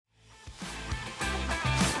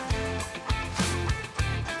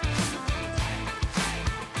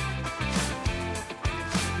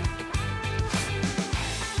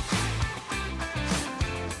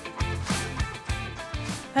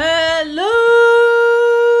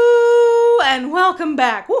welcome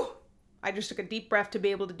back. Woo! I just took a deep breath to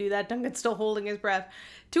be able to do that. Duncan's still holding his breath.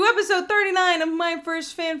 To episode 39 of My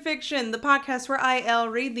First Fanfiction, the podcast where I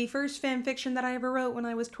read the first fanfiction that I ever wrote when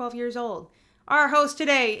I was 12 years old. Our host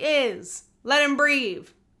today is Let Him Breathe,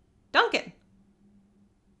 Duncan.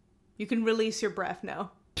 You can release your breath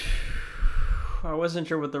now. I wasn't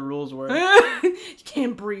sure what the rules were. You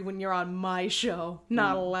can't breathe when you're on my show.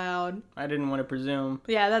 Not allowed. I didn't want to presume.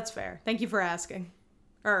 Yeah, that's fair. Thank you for asking.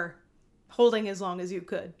 Holding as long as you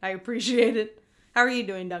could. I appreciate it. How are you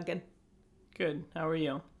doing, Duncan? Good. How are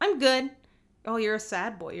you? I'm good. Oh, you're a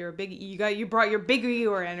sad boy. You brought your big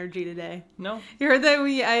Eeyore energy today. No. You heard that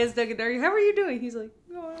when I asked Duncan, how are you doing? He's like,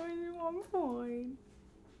 oh, I'm fine.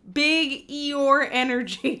 Big Eeyore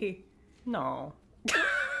energy. No.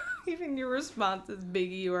 Even your response is big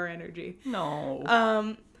Eeyore energy.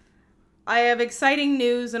 No. I have exciting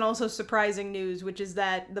news and also surprising news, which is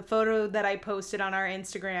that the photo that I posted on our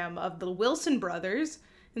Instagram of the Wilson brothers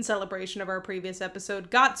in celebration of our previous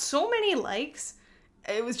episode got so many likes.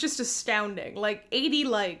 It was just astounding. Like 80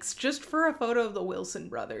 likes just for a photo of the Wilson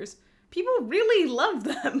brothers. People really love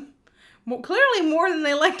them. Clearly more than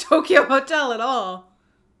they like Tokyo Hotel at all.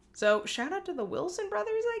 So shout out to the Wilson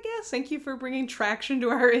brothers, I guess. Thank you for bringing traction to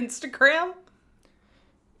our Instagram.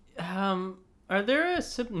 Are there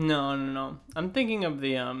No. I'm thinking of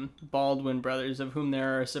the Baldwin brothers, of whom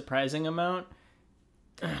there are a surprising amount.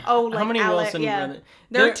 Oh, like how many Wilson brothers?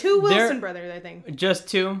 There are two Wilson brothers, I think. Just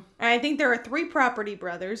two? And I think there are 3 property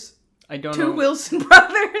brothers. I don't know. 2 know. Wilson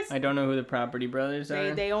brothers. I don't know who the property brothers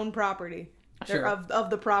are. They own property. They're sure. of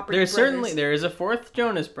the property There's brothers. there is a 4th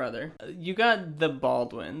Jonas brother. You got the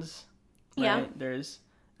Baldwins. Right? Yeah. There's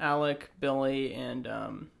Alec, Billy, and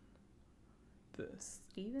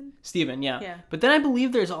Stephen, yeah. Yeah. But then I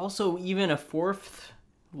believe there's also even a 4th,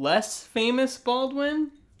 less famous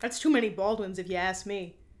Baldwin. That's too many Baldwins, if you ask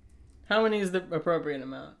me. How many is the appropriate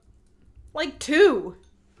amount? Like 2.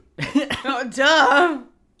 Oh, duh.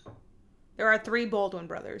 There are 3 Baldwin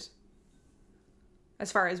brothers.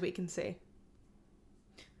 As far as we can see.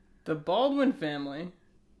 The Baldwin family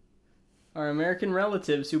are American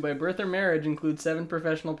relatives who by birth or marriage include 7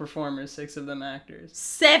 professional performers, 6 of them actors.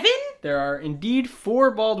 7? There are indeed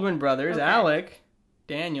 4 Baldwin brothers, Okay. Alec,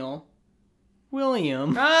 Daniel,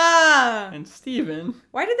 William, and Stephen.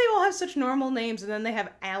 Why did they all have such normal names and then they have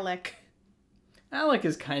Alec? Alec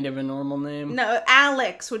is kind of a normal name. No,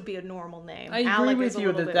 Alex would be a normal name. I agree Alec with is a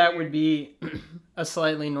you little that bit would weird. be a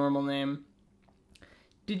slightly normal name.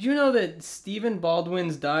 Did you know that Stephen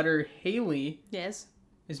Baldwin's daughter, Haley, Yes.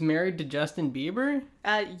 is married to Justin Bieber?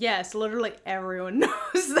 Yes, literally everyone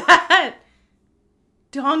knows that.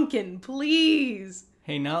 Duncan, please.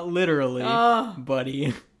 Hey, not literally,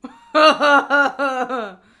 buddy.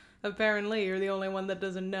 Apparently, you're the only one that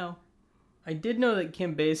doesn't know. I did know that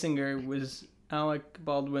Kim Basinger was Alec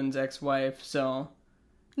Baldwin's ex-wife, so...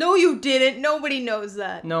 No, you didn't. Nobody knows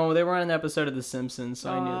that. No, they were on an episode of The Simpsons, so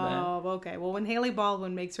I knew that. Oh, okay. Well, when Haley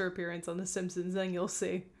Baldwin makes her appearance on The Simpsons, then you'll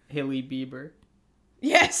see. Haley Bieber.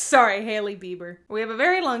 Yes, sorry, Haley Bieber. We have a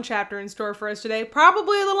very long chapter in store for us today.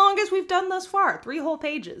 Probably the longest we've done thus far. 3 whole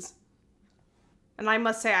pages. And I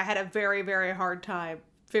must say, I had a very, very hard time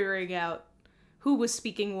figuring out who was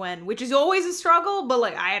speaking when, which is always a struggle, but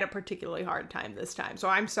I had a particularly hard time this time, so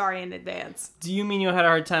I'm sorry in advance. Do you mean you had a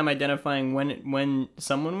hard time identifying when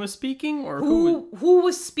someone was speaking, or who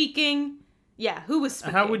was speaking? Yeah, who was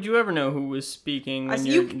speaking? How would you ever know who was speaking when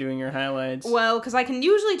you're doing your highlights? Well, because I can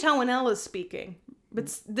usually tell when Elle is speaking.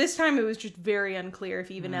 But this time it was just very unclear if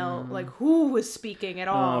even Elle, who was speaking at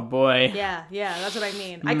all. Oh, boy. Yeah, that's what I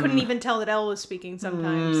mean. I couldn't even tell that Elle was speaking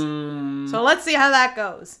sometimes. So let's see how that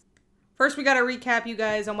goes. First, we gotta recap you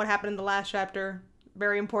guys on what happened in the last chapter.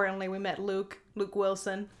 Very importantly, we met Luke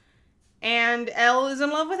Wilson. And Elle is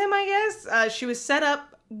in love with him, I guess. She wasn't set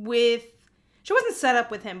up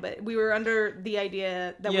with him, but we were under the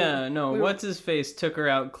idea that what's-his-face took her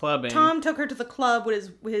out clubbing. Tom took her to the club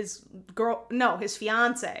with his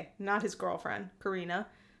fiance, not his girlfriend, Karina.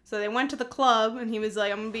 So they went to the club, and he was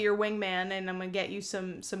like, I'm going to be your wingman, and I'm going to get you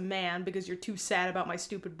some man, because you're too sad about my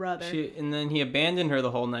stupid brother. And then he abandoned her the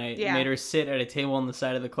whole night, Yeah. made her sit at a table on the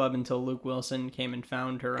side of the club until Luke Wilson came and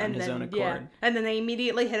found her on his own accord. Yeah. And then they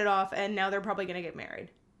immediately hit it off, and now they're probably going to get married.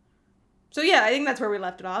 So yeah, I think that's where we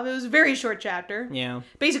left it off. It was a very short chapter. Yeah.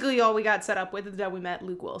 Basically, all we got set up with is that we met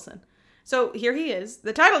Luke Wilson. So here he is.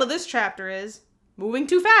 The title of this chapter is Moving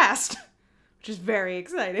Too Fast, which is very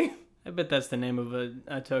exciting. I bet that's the name of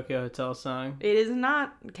a Tokyo Hotel song. It is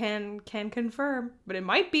not. Can confirm, but it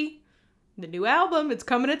might be. The new album, it's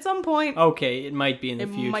coming at some point. Okay, it might be in the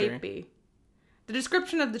future. It might be. The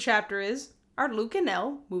description of the chapter is, are Luke and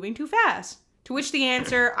Elle moving too fast? To which the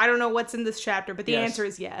answer, I don't know what's in this chapter, but the Yes. answer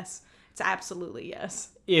is yes. It's absolutely yes.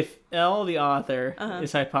 If Elle, the author,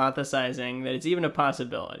 is hypothesizing that it's even a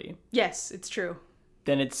possibility, Yes, it's true.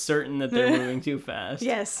 then it's certain that they're moving too fast.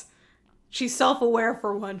 Yes. She's self-aware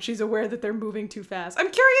for one. She's aware that they're moving too fast.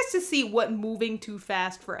 I'm curious to see what moving too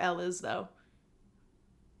fast for Elle is, though.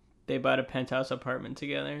 They bought a penthouse apartment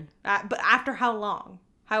together. But after how long?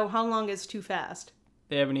 How long is too fast?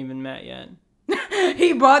 They haven't even met yet.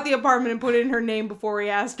 He bought the apartment and put in her name before he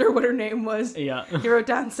asked her what her name was. Yeah. He wrote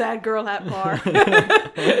down "sad girl at bar."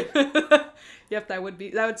 Yep, that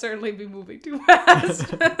would certainly be moving too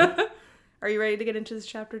fast. Are you ready to get into this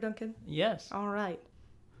chapter, Duncan? Yes. All right,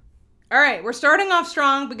 we're starting off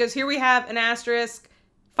strong because here we have an asterisk.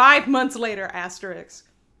 5 months later, asterisk.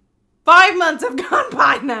 5 months have gone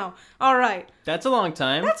by now. All right. That's a long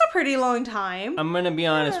time. That's a pretty long time. I'm going to be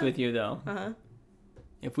honest with you, though. Uh-huh.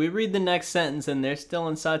 If we read the next sentence and they're still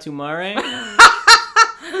in Satumare,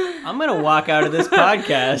 I'm going to walk out of this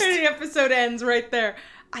podcast. The episode ends right there.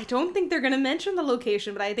 I don't think they're going to mention the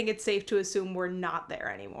location, but I think it's safe to assume we're not there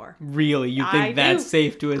anymore. Really? You think I that's do.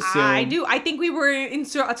 safe to assume? I do. I think we were in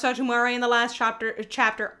Satumare in the last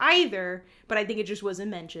chapter either, but I think it just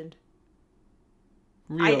wasn't mentioned.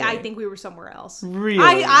 Really? I think we were somewhere else. Really?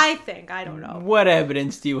 I think. I don't know. What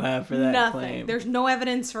evidence do you have for that Nothing. claim? There's no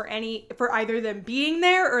evidence for either them being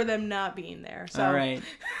there or them not being there. So All right.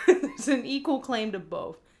 there's an equal claim to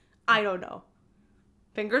both. I don't know.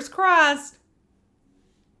 Fingers crossed.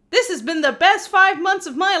 This has been the best 5 months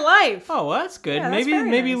of my life. Oh, well, that's good. Yeah, that's maybe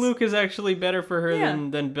very nice. Luke is actually better for her Yeah.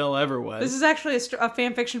 than Bill ever was. This is actually a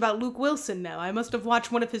fan fiction about Luke Wilson now. I must have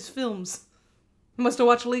watched one of his films. I must have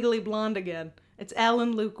watched Legally Blonde again. It's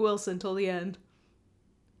Alan Luke Wilson till the end.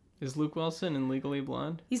 Is Luke Wilson in Legally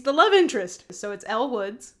Blonde? He's the love interest. So it's Elle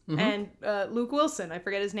Woods Mm-hmm. and Luke Wilson. I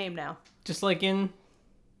forget his name now. Just like in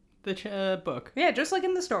the book. Yeah, just like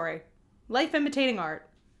in the story. Life imitating art.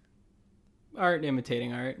 Art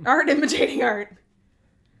imitating art. Art imitating art.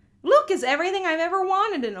 Luke is everything I've ever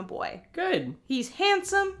wanted in a boy. Good. He's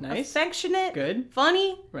handsome, Nice. affectionate, Good.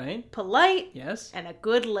 funny, Right? polite, Yes. and a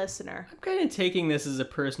good listener. I'm kind of taking this as a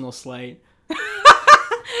personal slight.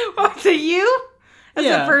 What, to you? As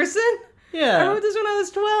Yeah. a person? I Yeah. wrote this when I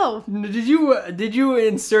was 12. Did you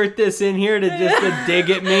insert this in here to just to dig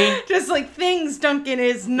at me? Just like things Duncan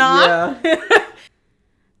is not. Yeah.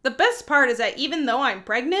 The best part is that even though I'm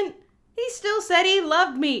pregnant, he still said he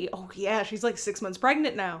loved me. Oh yeah, she's like 6 months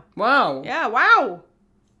pregnant now. Wow. Yeah, wow.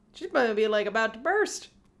 She's gonna be like about to burst.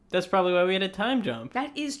 That's probably why we had a time jump.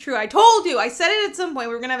 That is true. I told you. I said it at some point.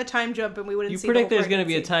 We were gonna have a time jump and we wouldn't You see predict the whole there's going to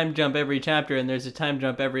be a pregnancy. time jump every chapter, and there's a time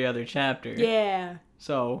jump every other chapter. Yeah.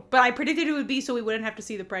 So, But I predicted it would be so we wouldn't have to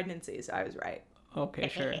see the pregnancies. I was right. okay,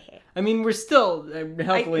 sure. I mean, we're still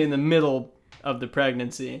healthily in the middle of the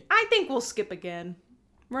pregnancy. I think we'll skip again.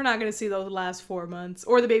 We're not going to see those last 4 months.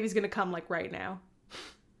 Or the baby's going to come like right now.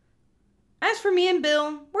 As for me and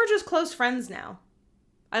Bill, we're just close friends now.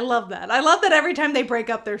 I love that. I love that every time they break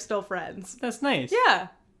up, they're still friends. That's nice. Yeah.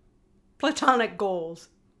 Platonic goals.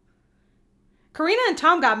 Karina and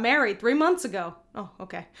Tom got married 3 months ago. Oh,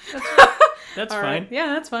 okay. That's All fine. right. Yeah,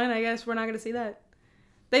 that's fine. I guess we're not going to see that.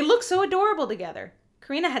 They look so adorable together.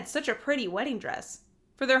 Karina had such a pretty wedding dress.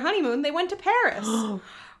 For their honeymoon, they went to Paris.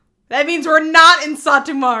 That means we're not in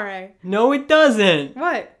Satumare. No, it doesn't.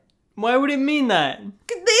 What? Why would it mean that?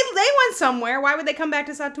 'Cause they went somewhere. Why would they come back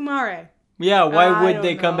to Satumare? Yeah, why I would don't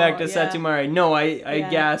they come back to know, yeah. Satumare? No, I Yeah.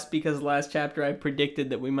 gasped because last chapter I predicted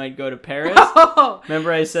that we might go to Paris. Oh,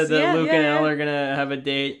 Remember I said that Yeah, Luke yeah, and yeah. Elle are going to have a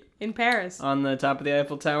date in Paris. on the top of the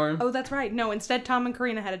Eiffel Tower? Oh, that's right. No, instead Tom and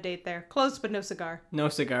Karina had a date there. Close, but no cigar. No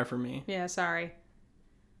cigar for me. Yeah, sorry.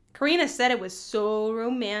 Karina said it was so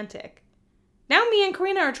romantic. Now me and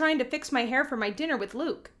Karina are trying to fix my hair for my dinner with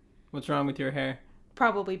Luke. What's wrong with your hair?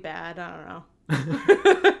 Probably bad. I don't know.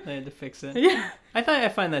 I had to fix it. Yeah. I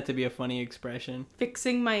find that to be a funny expression.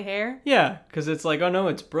 Fixing my hair. Yeah, because it's like, oh no,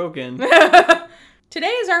 it's broken. Today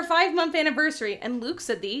is our 5-month anniversary, and Luke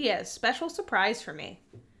said that he has a special surprise for me.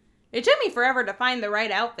 It took me forever to find the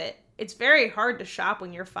right outfit. It's very hard to shop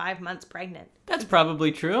when you're 5 months pregnant. That's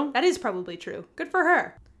probably true. That is probably true. Good for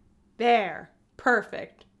her. There.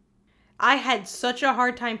 Perfect. I had such a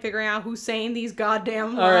hard time figuring out who's saying these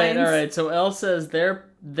goddamn lines. All right. So Elle says they're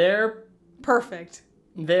Perfect.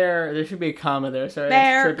 there should be a comma there. Sorry. that's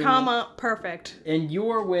There, tripping me. comma, perfect. And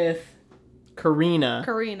you're with Karina,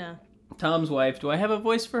 Karina. Tom's wife. Do I have a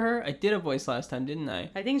voice for her? I did a voice last time, didn't I?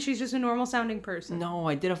 I think she's just a normal sounding person. No,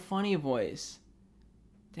 I did a funny voice.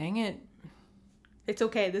 Dang it. It's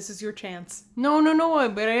okay. This is your chance. No,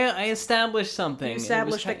 but I established something. You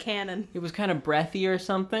established a it was canon. It was kind of breathy or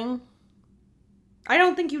something. I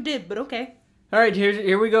don't think you did, but okay. All right,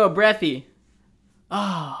 here we go. Breathy.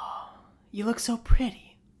 Oh, you look so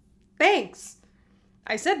pretty. Thanks.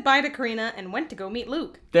 I said bye to Karina and went to go meet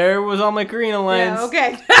Luke. There was all my Karina lines. Yeah,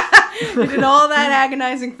 okay. You did all that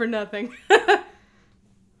agonizing for nothing.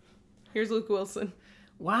 Here's Luke Wilson.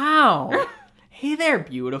 Wow. Hey there,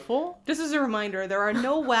 beautiful. Just as a reminder, there are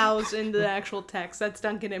no wows in the actual text. That's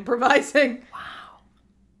Duncan improvising. Wow.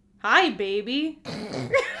 Hi, baby.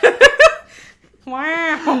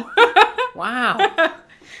 Wow. Wow.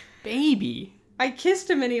 Baby. I kissed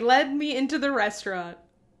him and he led me into the restaurant.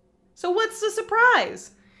 So what's the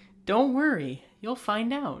surprise? Don't worry. You'll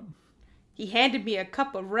find out. He handed me a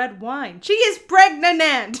cup of red wine. She is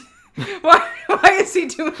pregnant! Why is he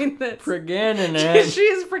doing this? Pregnant. She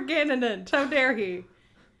is pregnant. How dare he?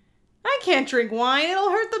 I can't drink wine. It'll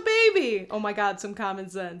hurt the baby. Oh my god, some common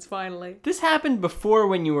sense, finally. This happened before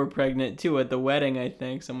when you were pregnant, too, at the wedding, I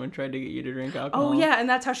think. Someone tried to get you to drink alcohol. Oh, yeah, and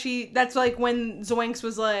that's like when Zoinks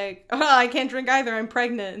was like, I can't drink either, I'm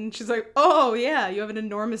pregnant. And she's like, oh, yeah, you have an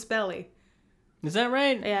enormous belly. Is that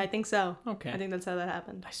right? Yeah, I think so. Okay. I think that's how that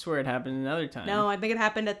happened. I swear it happened another time. No, I think it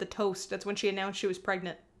happened at the toast. That's when she announced she was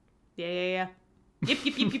pregnant. Yeah. Yip,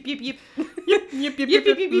 yip, yip, yip, yip, yip. Yip, yip, yip,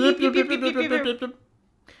 yip.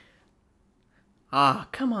 Ah,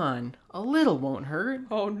 come on. A little won't hurt.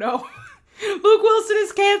 Oh, no. Luke Wilson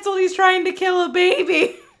is canceled. He's trying to kill a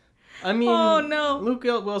baby. I mean, oh, no. Luke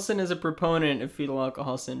Wilson is a proponent of fetal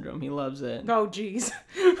alcohol syndrome. He loves it. Oh, jeez.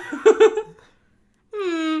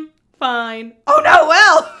 Fine. Oh, no,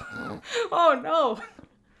 well. Oh, no.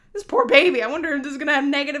 This poor baby. I wonder if this is going to have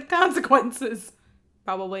negative consequences.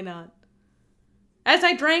 Probably not. As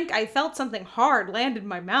I drank, I felt something hard land in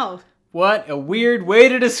my mouth. What a weird way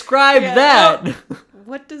to describe that.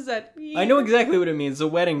 What does that mean? I know exactly what it means. A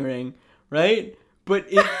wedding ring, right? But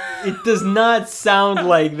it does not sound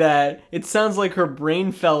like that. It sounds like her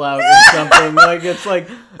brain fell out or something. Like it's like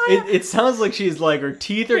it sounds like she's like her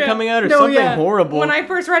teeth are coming out or something horrible. When I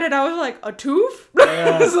first read it, I was like, a tooth?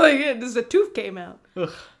 Yeah. It's like a tooth came out.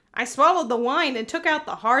 Ugh. I swallowed the wine and took out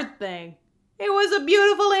the hard thing. It was a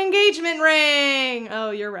beautiful engagement ring.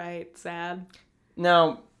 Oh, you're right. Sad.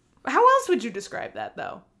 Now, how else would you describe that,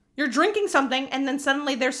 though? You're drinking something, and then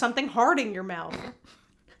suddenly there's something hard in your mouth.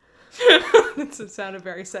 That sounded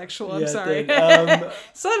very sexual. I'm sorry.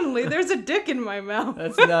 Suddenly there's a dick in my mouth.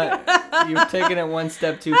 That's not... You've taken it one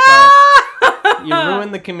step too far. You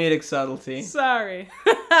ruined the comedic subtlety. Sorry.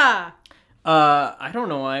 I don't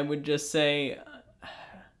know. I would just say...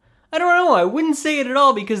 I don't know. I wouldn't say it at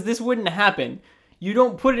all because this wouldn't happen. You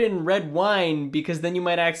don't put it in red wine because then you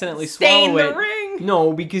might accidentally swallow it. Stain the ring.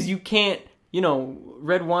 No, because you can't,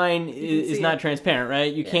 red wine is not transparent,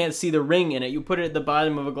 right? You can't see the ring in it. You put it at the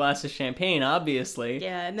bottom of a glass of champagne, obviously.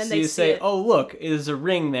 Yeah, and then so you say, oh, look, there's a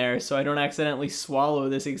ring there, so I don't accidentally swallow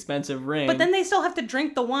this expensive ring. But then they still have to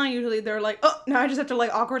drink the wine. Usually they're like, oh, now I just have to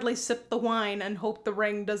awkwardly sip the wine and hope the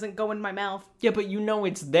ring doesn't go in my mouth. Yeah, but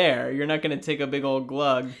it's there. You're not going to take a big old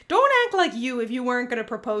glug. Don't act like you, if you weren't going to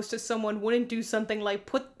propose to someone, wouldn't do something like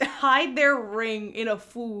hide their ring in a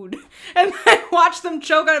food and then watch them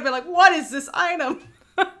choke on it and be like, what is this item?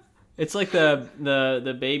 It's like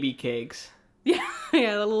the baby cakes. Yeah,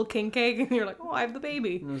 the little king cake, and you're like, oh, I have the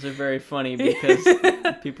baby. Those are very funny because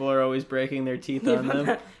people are always breaking their teeth on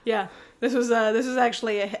them. Yeah, this was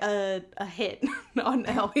actually a hit on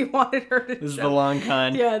how he wanted her to. This is the long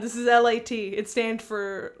con. Yeah, this is LAT. It stands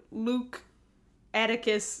for Luke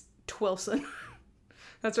Atticus Twilson.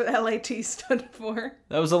 That's what LAT stood for.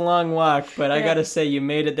 That was a long walk, but I gotta say, you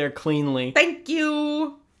made it there cleanly. Thank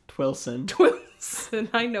you. Twilson.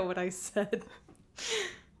 I know what I said.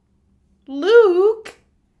 Luke!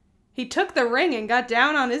 He took the ring and got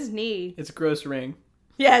down on his knee. It's a gross ring.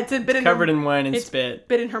 Yeah, it's covered in wine and spit.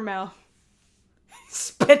 Bit in her mouth.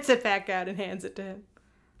 Spits it back out and hands it to him.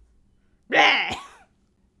 Blah!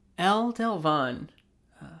 Elle Delvon,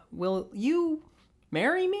 will you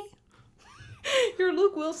marry me? Your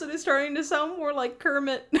Luke Wilson is starting to sound more like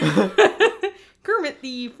Kermit. Kermit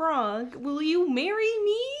the Frog, will you marry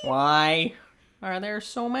me? Why are there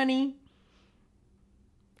so many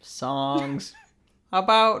songs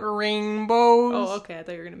about rainbows? Oh, okay. I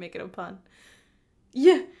thought you were going to make it a pun.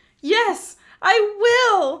 Yeah. Yes, I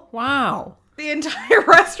will. Wow. The entire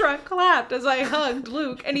restaurant clapped as I hugged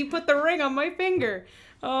Luke, and he put the ring on my finger.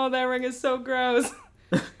 Oh, that ring is so gross.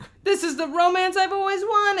 This is the romance I've always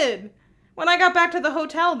wanted. When I got back to the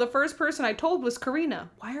hotel, the first person I told was Karina.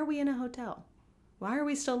 Why are we in a hotel? Why are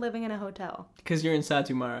we still living in a hotel? Because you're in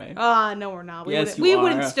Satumare. No, we're not. We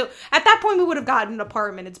wouldn't still. At that point, we would have gotten an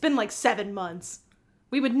apartment. It's been 7 months.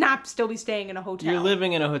 We would not still be staying in a hotel. You're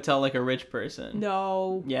living in a hotel like a rich person.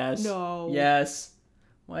 No. Yes. No. Yes.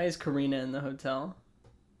 Why is Karina in the hotel?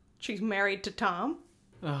 She's married to Tom.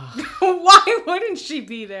 Ugh. Why wouldn't she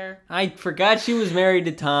be there? I forgot she was married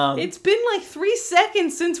to Tom. It's been like 3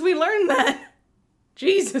 seconds since we learned that.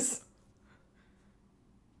 Jesus.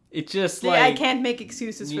 It's just See, like... I can't make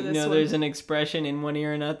excuses for this one. there's an expression in one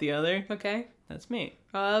ear and out the other? Okay. That's me.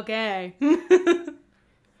 Okay.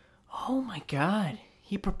 Oh my god.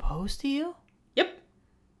 He proposed to you? Yep.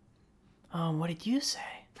 What did you say?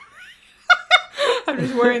 I'm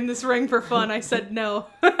just wearing this ring for fun. I said no.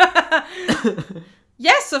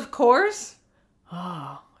 Yes, of course.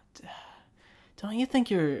 Oh, don't you think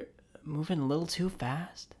you're moving a little too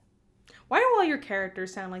fast? Why do all your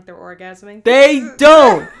characters sound like they're orgasming? They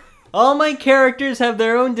don't! All my characters have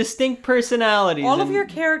their own distinct personalities. All of your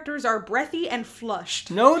characters are breathy and flushed.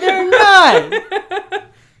 No, they're not!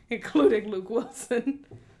 Including Luke Wilson.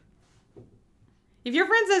 If your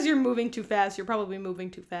friend says you're moving too fast, you're probably moving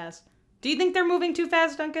too fast. Do you think they're moving too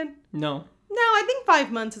fast, Duncan? No. No, I think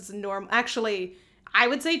 5 months is a norm. Actually, I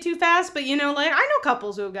would say too fast, but I know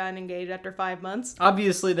couples who have gotten engaged after 5 months.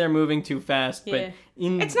 Obviously, they're moving too fast, Yeah. but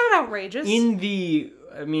It's not outrageous. in the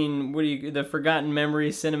the Forgotten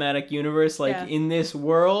Memories cinematic universe, Yeah. in this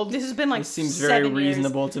world, This has been like this seems 7 very years.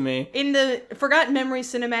 reasonable to me. In the Forgotten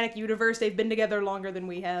Memories cinematic universe, they've been together longer than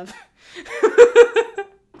we have.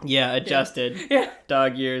 Yeah, adjusted. Yeah.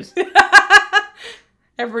 Dog years.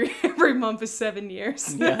 Every month is 7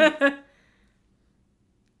 years. Yeah.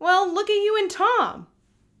 Well, look at you and Tom.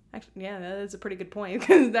 Actually, yeah, that's a pretty good point.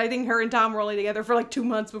 Because I think her and Tom were only together for like 2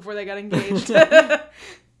 months before they got engaged.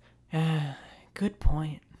 Good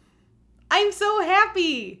point. I'm so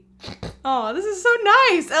happy. Oh, this is so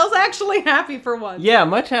nice. Elle's actually happy for once. Yeah,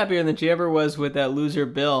 much happier than she ever was with that loser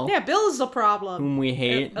Bill, Yeah, Bill is the problem. whom we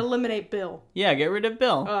hate. Eliminate Bill. Yeah, get rid of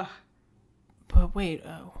Bill. Ugh. But wait,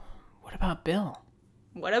 what about Bill?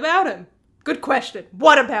 What about him? Good question.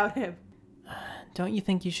 What about him? Don't you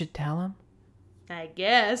think you should tell him? I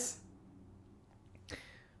guess.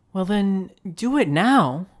 Well, then do it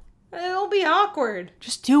now. It'll be awkward.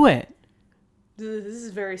 Just do it. This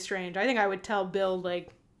is very strange. I think I would tell Bill,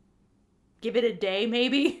 give it a day,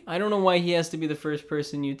 maybe. I don't know why he has to be the first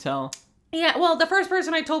person you tell. Yeah, well, the first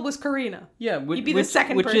person I told was Karina. Yeah, You'd be the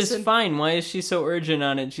second which is person. fine. Why is she so urgent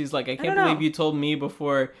on it? She's like, I can't don't believe know. you told me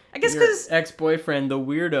before I guess your 'cause- ex-boyfriend, the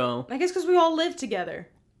weirdo. I guess because we all live together.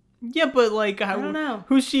 Yeah, but how, don't know.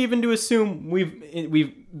 who's she even to assume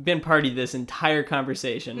we've been party to this entire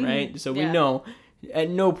conversation, right? So we yeah. know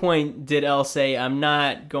at no point did Elle say, I'm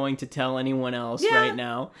not going to tell anyone else Yeah. right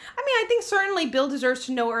now. I mean, I think certainly Bill deserves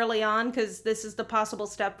to know early on because this is the possible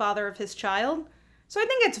stepfather of his child. So I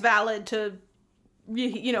think it's valid to,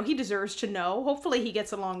 he deserves to know. Hopefully he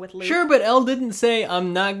gets along with Luke. Sure, but Elle didn't say,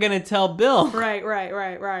 I'm not going to tell Bill. Right.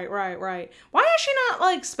 Why is she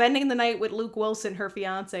not, spending the night with Luke Wilson, her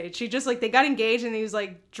fiance? She just, they got engaged and he was,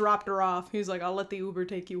 dropped her off. He was like, I'll let the Uber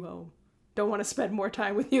take you home. Don't want to spend more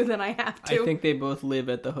time with you than I have to. I think they both live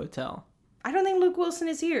at the hotel. I don't think Luke Wilson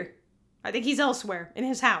is here. I think he's elsewhere, in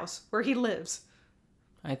his house, where he lives.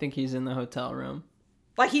 I think he's in the hotel room.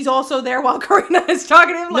 He's also there while Karina is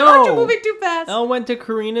talking to him. No. Aren't you moving too fast? Elle went to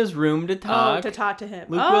Karina's room to talk. Oh, to talk to him.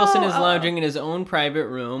 Luke Wilson is lounging in his own private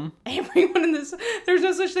room. Everyone in this... There's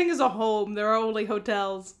no such thing as a home. There are only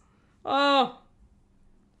hotels. Oh.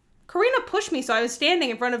 Karina pushed me, so I was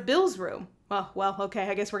standing in front of Bill's room. Well, okay,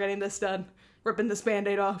 I guess we're getting this done. Ripping this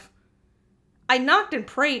Band-Aid off. I knocked and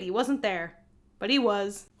prayed he wasn't there. But he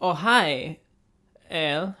was. Oh, hi,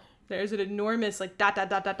 Elle. There's an enormous,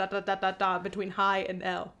 dot between hi and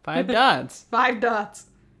L. 5 dots. 5 dots.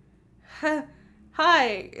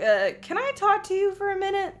 Hi, can I talk to you for a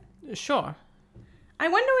minute? Sure. I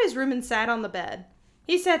went to his room and sat on the bed.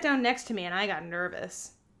 He sat down next to me and I got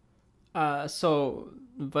nervous. So,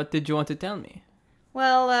 what did you want to tell me?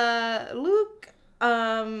 Well, Luke,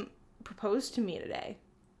 proposed to me today.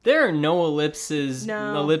 There are no ellipses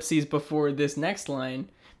before this next line,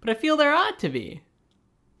 but I feel there ought to be.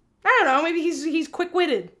 I don't know, maybe he's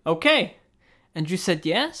quick-witted. Okay. And you said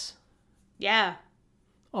yes? Yeah.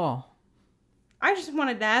 Oh. I just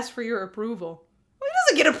wanted to ask for your approval. Well,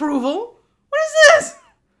 he doesn't get approval. What is this?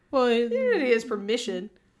 Well, He has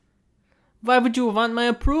permission. why would you want my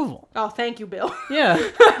approval? Oh, thank you, Bill. Yeah.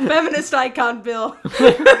 Feminist icon, Bill.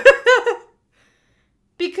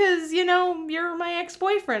 Because, you're my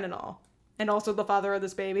ex-boyfriend and all. And also the father of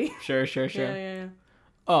this baby. Sure. Yeah.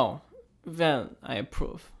 Oh, well, I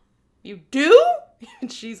approve. You do?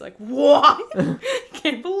 And she's like, what?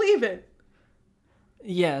 Can't believe it.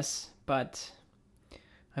 Yes, but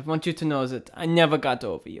I want you to know that I never got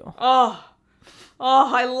over you. Oh,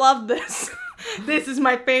 I love this. This is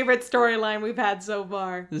my favorite storyline we've had so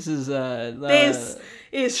far. This is This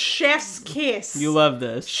is Chef's Kiss. You love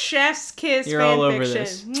this. Chef's Kiss You're fan all over fiction.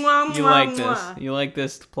 this. Mwah, You mwah, like mwah. this. You like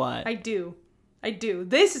this plot. I do.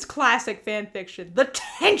 This is classic fan fiction. The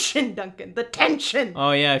tension, Duncan. The tension.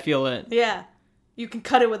 Oh yeah, I feel it. Yeah. You can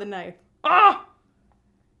cut it with a knife. Ah!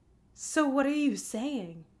 So what are you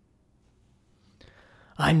saying?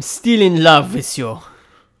 I'm still in love with you.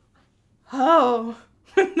 Oh.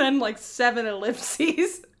 And then like 7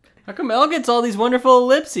 ellipses. How come Elle gets all these wonderful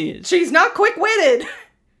ellipses? She's not quick-witted.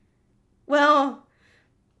 Well,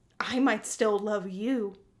 I might still love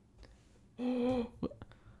you.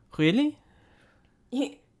 Really?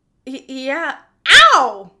 Yeah.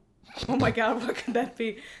 Ow! Oh my god, what could that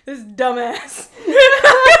be? This dumbass.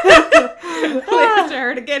 Wait for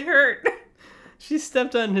her to get hurt. She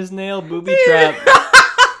stepped on his nail booby trap.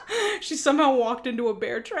 She somehow walked into a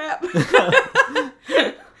bear trap.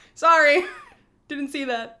 Sorry. Didn't see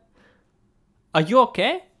that. Are you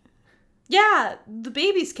okay? Yeah, the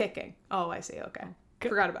baby's kicking. Oh, I see. Okay.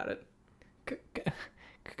 Forgot about it.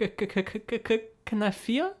 Can I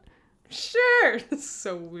feel? Sure. This is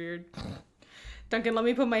so weird. Duncan, let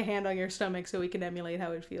me put my hand on your stomach so we can emulate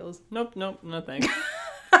how it feels. Nope, no thanks.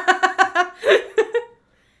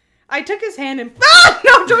 I took his hand and... Ah!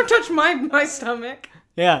 No, don't touch my stomach.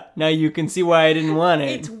 Yeah, now you can see why I didn't want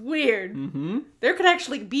it. It's weird. Mm-hmm. There could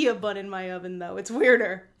actually be a bun in my oven, though. It's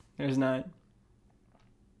weirder. There's not.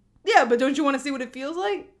 Yeah, but don't you want to see what it feels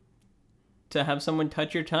like? To have someone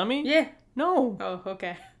touch your tummy? Yeah. No. Oh,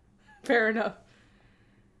 okay. Fair enough.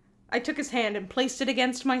 I took his hand and placed it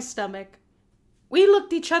against my stomach. We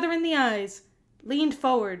looked each other in the eyes, leaned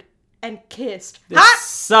forward, and kissed. This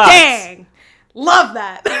sucks. Dang! Love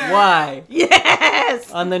that. Why? Yes!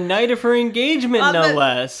 On the night of her engagement, On no the-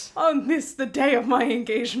 less. On this, the day of my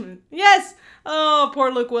engagement. Yes! Oh,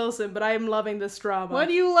 poor Luke Wilson, but I am loving this drama. Why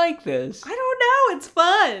do you like this? I don't know. It's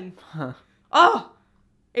fun. Huh. Oh,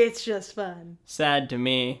 it's just fun. Sad to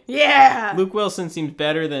me. Yeah! Luke Wilson seems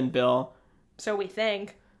better than Bill. So we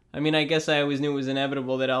think. I mean, I guess I always knew it was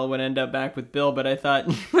inevitable that Elle would end up back with Bill, but I thought...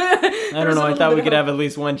 I don't know, I thought we could have at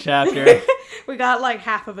least one chapter. We got like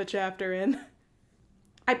half of a chapter in.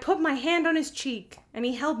 I put my hand on his cheek, and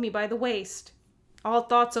he held me by the waist. All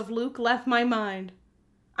thoughts of Luke left my mind.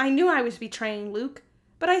 I knew I was betraying Luke,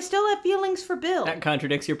 but I still had feelings for Bill. That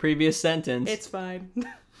contradicts your previous sentence. It's fine.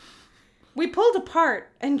 We pulled apart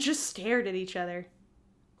and just stared at each other.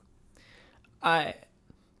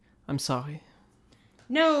 I'm sorry.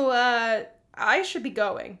 No, I should be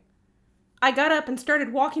going. I got up and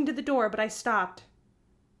started walking to the door, but I stopped.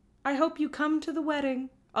 I hope you come to the wedding.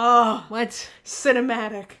 Oh, What?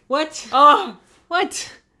 cinematic. What? Oh,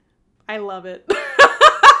 What? I love it.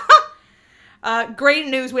 Great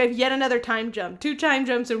news. We have yet another time jump. 2 time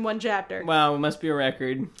jumps in 1 chapter. Wow, it must be a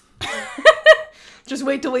record. Just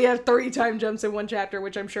wait till we have 3 time jumps in 1 chapter,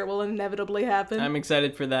 which I'm sure will inevitably happen. I'm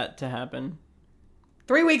excited for that to happen.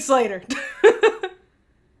 3 weeks later.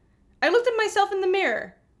 I looked at myself in the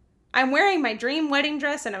mirror. I'm wearing my dream wedding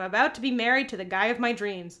dress and I'm about to be married to the guy of my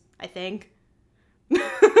dreams, I think.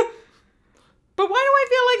 But why do I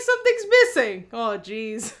feel like something's missing? Oh,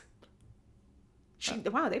 jeez.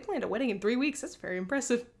 Wow, they planned a wedding in 3 weeks. That's very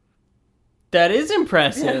impressive. That is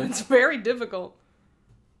impressive. Yeah, it's very difficult.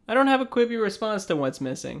 I don't have a quippy response to what's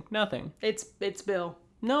missing. Nothing. It's Bill.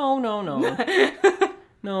 No. No,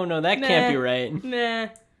 that can't be right. Nah.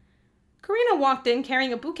 Karina walked in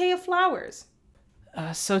carrying a bouquet of flowers.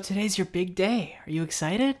 So today's your big day. Are you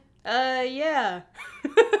excited? Yeah.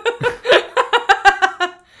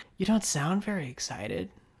 You don't sound very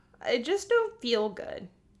excited. I just don't feel good.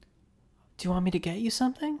 Do you want me to get you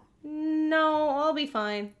something? No, I'll be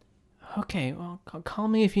fine. Okay, well, call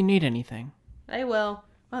me if you need anything. I will.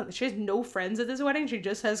 Wow, she has no friends at this wedding. She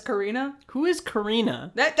just has Karina. Who is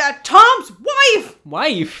Karina? That Tom's wife!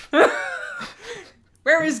 Wife?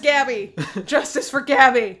 Where is Gabby? Justice for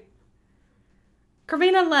Gabby.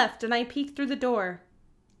 Karina left and I peeked through the door.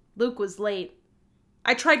 Luke was late.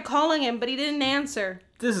 I tried calling him, but he didn't answer.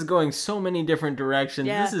 This is going so many different directions.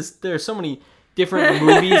 Yeah. There's so many different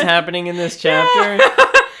movies happening in this chapter.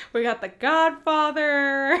 We got The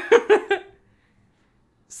Godfather.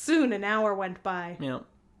 Soon an hour went by. Yeah.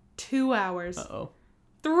 2 hours.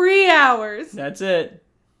 3 hours. That's it.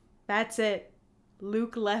 That's it.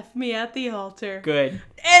 Luke left me at the altar. Good.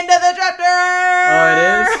 End of the chapter! Oh,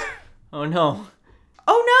 it is? Oh, no.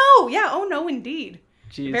 Oh, no! Yeah, oh, no, indeed.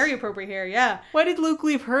 Jeez. Very appropriate hair, yeah. Why did Luke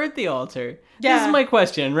leave her at the altar? Yeah. This is my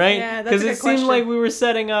question, right? Yeah, that's a Because good it seemed question. like we were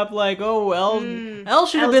setting up like, oh, Elle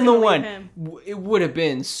should have Elle's been the gonna one. leave him. It would have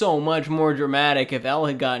been so much more dramatic if Elle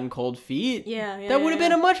had gotten cold feet. Yeah, That would have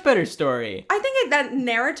been a much better story. I think that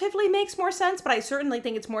narratively makes more sense, but I certainly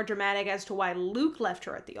think it's more dramatic as to why Luke left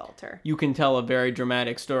her at the altar. You can tell a very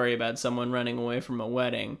dramatic story about someone running away from a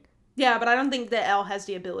wedding. Yeah, but I don't think that Elle has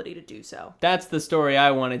the ability to do so. That's the story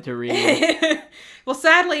I wanted to read. Well,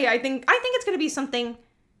 sadly, I think it's going to be something.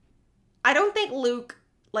 I don't think Luke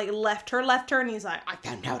left her, and he's like, I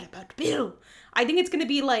found out about Bill. I think it's going to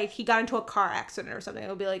be like he got into a car accident or something.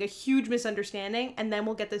 It'll be like a huge misunderstanding, and then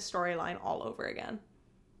we'll get this storyline all over again.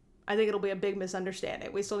 I think it'll be a big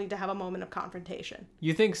misunderstanding. We still need to have a moment of confrontation.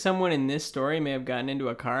 You think someone in this story may have gotten into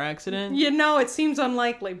a car accident? You know, it seems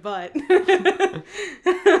unlikely, but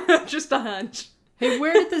just a hunch. Hey,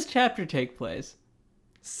 where did this chapter take place?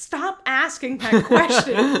 Stop asking that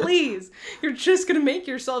question, please. You're just going to make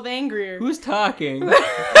yourself angrier. Who's talking?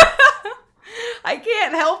 I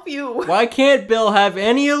can't help you. Why can't Bill have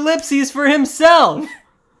any ellipses for himself?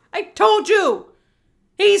 I told you.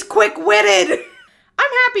 He's quick-witted.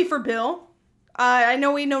 I'm happy for Bill. I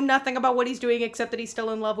know we know nothing about what he's doing except that he's still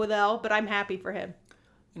in love with Elle, but I'm happy for him.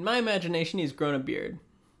 In my imagination, he's grown a beard.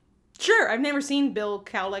 Sure, I've never seen Bill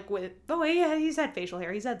Cowlick with... Oh, yeah, he's had facial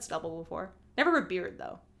hair. He's had stubble before. Never a beard,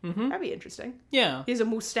 though. Mm-hmm. That'd be interesting. Yeah. He has a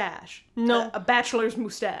mustache. No. A bachelor's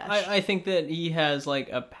mustache. I think that he has, like,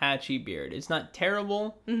 a patchy beard. It's not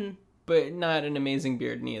terrible, but not an amazing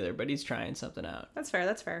beard neither, but he's trying something out. That's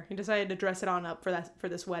fair. He decided to dress it on up for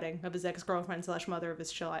this wedding of his ex-girlfriend / mother of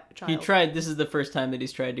his child. This is the first time that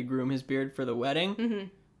he's tried to groom his beard for the wedding.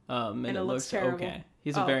 Mm-hmm. And it looks terrible. Okay.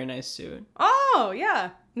 He's a very nice suit. Oh, yeah.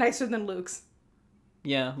 Nicer than Luke's.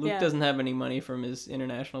 Yeah, Luke doesn't have any money from his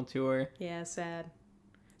international tour. Yeah, sad.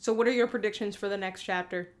 So what are your predictions for the next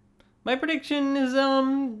chapter? My prediction is I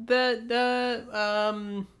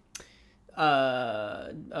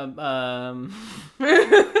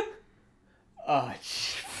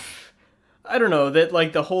don't know, that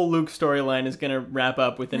like the whole Luke storyline is gonna wrap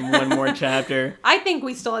up within one more chapter. I think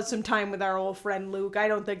we still have some time with our old friend Luke. I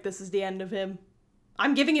don't think this is the end of him.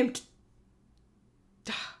 I'm giving him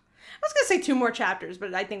I was gonna say 2 more chapters,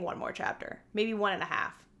 but I think 1 more chapter. Maybe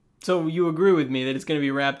 1.5. So you agree with me that it's gonna be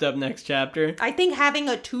wrapped up next chapter? I think having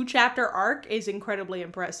a 2-chapter arc is incredibly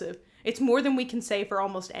impressive. It's more than we can say for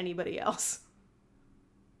almost anybody else.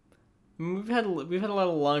 We've had a lot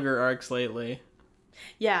of longer arcs lately.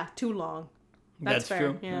 Yeah, too long. That's fair.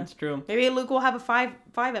 True. Yeah. That's true. Maybe Luke will have a 5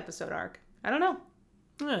 episode arc. I don't know.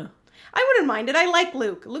 Yeah. I wouldn't mind it. I like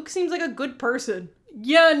Luke. Luke seems like a good person.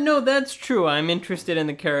 Yeah, no, that's true. I'm interested in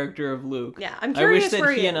the character of Luke. Yeah, I'm curious where I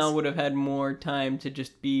wish that he is. and Elle would have had more time to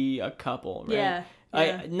just be a couple, right? Yeah.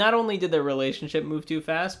 I not only did their relationship move too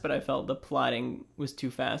fast, but I felt the plotting was too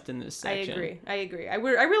fast in this section. I agree. I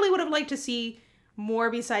really would have liked to see more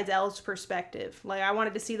besides Elle's perspective. Like, I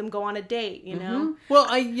wanted to see them go on a date, you know? Well,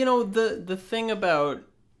 the thing about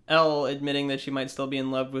Elle admitting that she might still be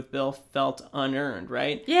in love with Bill felt unearned,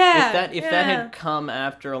 right? Yeah. If that had come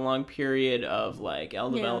after a long period of like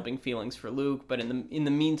Elle developing feelings for Luke, but in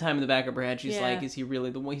the meantime, in the back of her head, she's like, is he really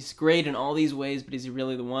the one? He's great in all these ways, but is he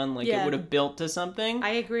really the one? Like, it would have built to something. I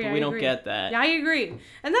agree. But we don't get that. Yeah, I agree.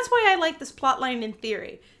 And that's why I like this plot line in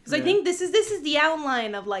theory. Because I think this is the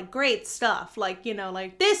outline of like great stuff. Like, you know,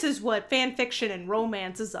 like this is what fan fiction and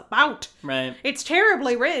romance is about. Right. It's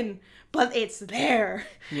terribly written, but it's there.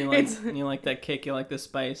 You like that kick, you like the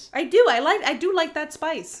spice. I do. I do like that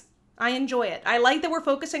spice. I enjoy it. I like that we're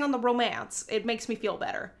focusing on the romance. It makes me feel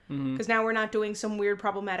better. Because now we're not doing some weird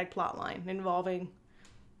problematic plot line involving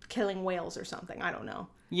killing whales or something. I don't know.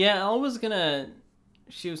 Yeah, Elle was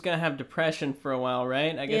she was gonna have depression for a while,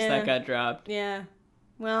 right? I guess that got dropped. Yeah.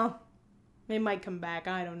 Well, it might come back.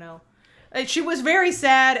 I don't know. She was very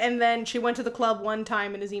sad, and then she went to the club one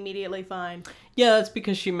time and is immediately fine. Yeah, that's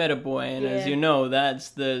because she met a boy, and as you know, that's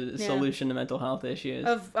the solution to mental health issues.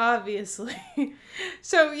 Obviously.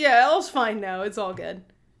 So, yeah, Elle's fine now. It's all good.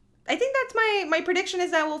 I think that's my prediction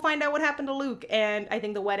is that we'll find out what happened to Luke, and I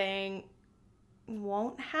think the wedding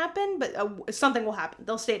won't happen, but something will happen.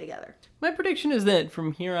 They'll stay together. My prediction is that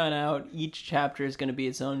from here on out, each chapter is going to be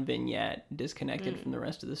its own vignette, disconnected from the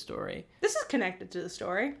rest of the story. This is connected to the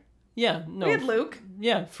story. Yeah, no. We had Luke.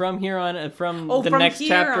 Yeah, from here on, from next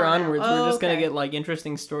chapter onwards, we're just going to get like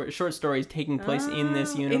interesting short stories taking place in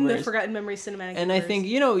this universe. In the Forgotten Memories cinematic and universe. I think,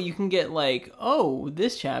 you can get like,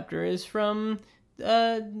 this chapter is from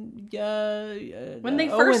when they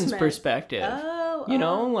first Owen's met. perspective.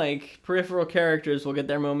 Like peripheral characters will get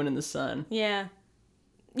their moment in the sun. Yeah.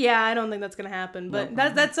 Yeah, I don't think that's gonna happen, but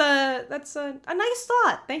that's a nice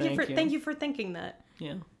thought. Thank you for thinking that.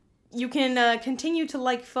 Yeah. You can continue to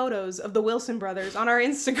like photos of the Wilson brothers on our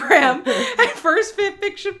Instagram at First Fan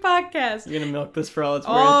Fiction Podcast. You're gonna milk this for all it's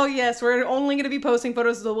worth. Oh yes, we're only gonna be posting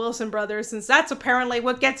photos of the Wilson brothers since that's apparently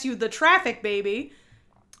what gets you the traffic, baby.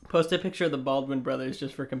 Post a picture of the Baldwin brothers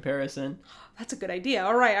just for comparison. That's a good idea.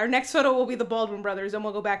 All right, our next photo will be the Baldwin brothers, and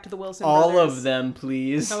we'll go back to the Wilson brothers. All of them,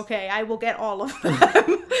 please. Okay, I will get all of them.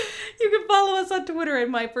 You can follow us on Twitter at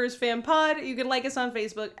MyFirstFanPod. You can like us on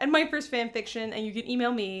Facebook at MyFirstFanFiction, and you can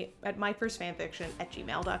email me at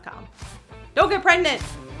MyFirstFanFiction@gmail.com. Don't get pregnant!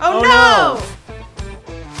 Oh no!